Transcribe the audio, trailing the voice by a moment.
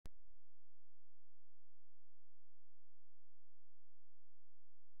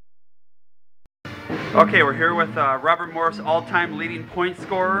Okay, we're here with Robert Morris, all-time leading point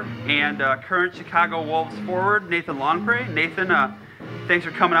scorer and current Chicago Wolves forward, Nathan Longpre. Nathan, thanks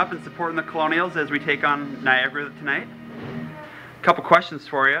for coming up and supporting the Colonials as we take on Niagara tonight. A couple questions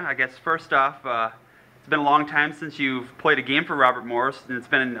for you. I guess first off, it's been a long time since you've played a game for Robert Morris, and it's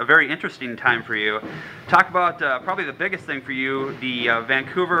been a very interesting time for you. Talk about probably the biggest thing for you, the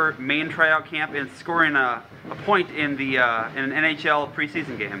Vancouver main tryout camp and scoring a point in the in an NHL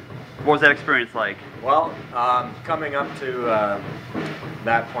preseason game. What was that experience like? Well, coming up to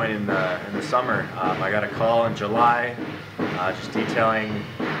that point in the summer, I got a call in July just detailing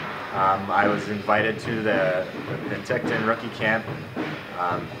I was invited to the Penticton rookie camp,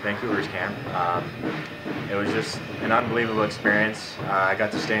 Vancouver's camp. It was just an unbelievable experience. I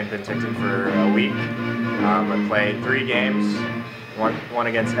got to stay in Penticton for a week. I played 3 games, one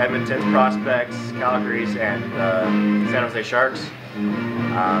against Edmonton's Prospects, Calgary's, and San Jose Sharks.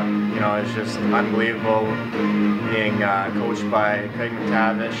 You know, it's just unbelievable being coached by Craig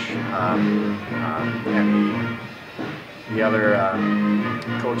McTavish and the other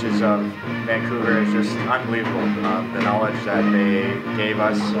coaches of Vancouver. Is just unbelievable. The knowledge that they gave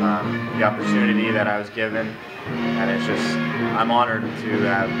us, the opportunity that I was given, and it's just, I'm honored to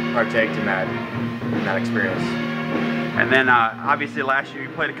have partaked in that experience. And then obviously last year you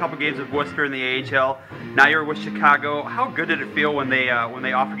played a couple games with Worcester in the AHL. Now you're with Chicago. How good did it feel when they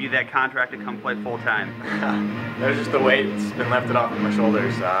offered you that contract to come play full time? There's just the weight's been lifted off of my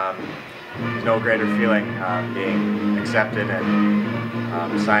shoulders. There's no greater feeling being accepted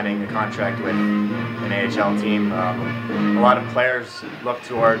and signing a contract with an AHL team. A lot of players look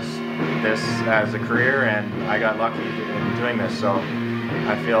towards this as a career, and I got lucky in doing this. So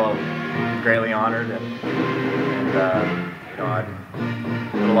I feel greatly honored, and you know, I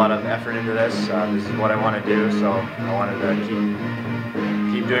put a lot of effort into this. This is what I want to do, so I wanted to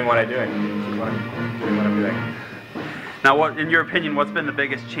keep doing what I'm doing. Now, what, in your opinion, what's been the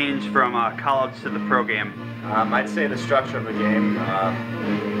biggest change from college to the pro game? I'd say the structure of the game.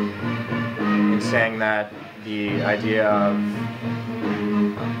 In saying that, the idea of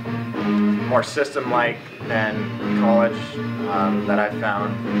more system-like than college that I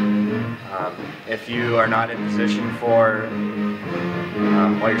found. If you are not in position for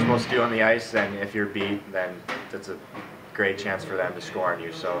what you're supposed to do on the ice, then if you're beat, then that's a great chance for them to score on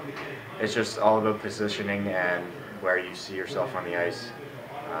you. So it's just all about positioning and where you see yourself on the ice.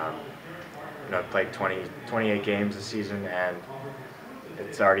 You know, I've played 28 games this season, and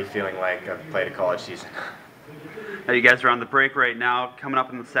it's already feeling like I've played a college season. Now you guys are on the break right now, coming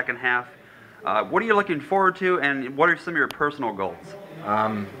up in the second half. What are you looking forward to, and what are some of your personal goals?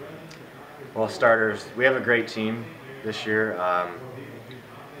 Well, starters, we have a great team this year.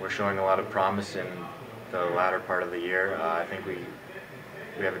 We're showing a lot of promise in the latter part of the year. I think we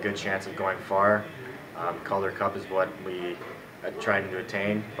have a good chance of going far. Calder Cup is what we are trying to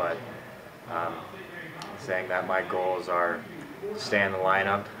attain, but saying that, my goals are to stay in the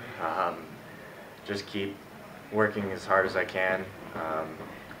lineup, just keep working as hard as I can, I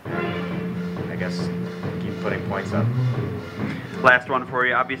guess keep putting points up. Last one for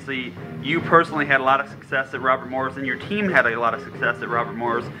you. Obviously, you personally had a lot of success at Robert Morris, and your team had a lot of success at Robert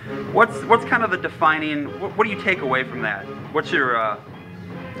Morris. What's kind of the defining? What do you take away from that? What's your?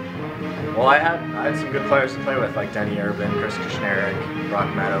 Well, I had some good players to play with, like Denny Urban, Chris Kushnerek, Brock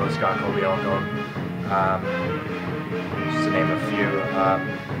Meadows, Scott Kobielko, just to name a few.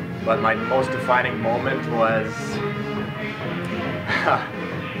 But my most defining moment was,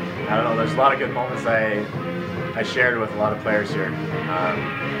 I don't know, there's a lot of good moments I shared with a lot of players here.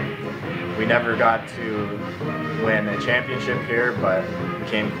 We never got to win a championship here, but we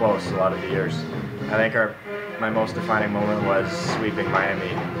came close a lot of the years. I think my most defining moment was sweeping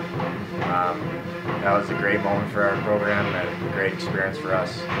Miami. That was a great moment for our program and a great experience for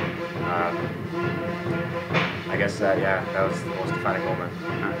us. I guess that was the most defining moment.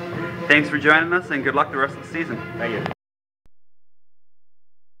 Thanks for joining us, and good luck the rest of the season. Thank you.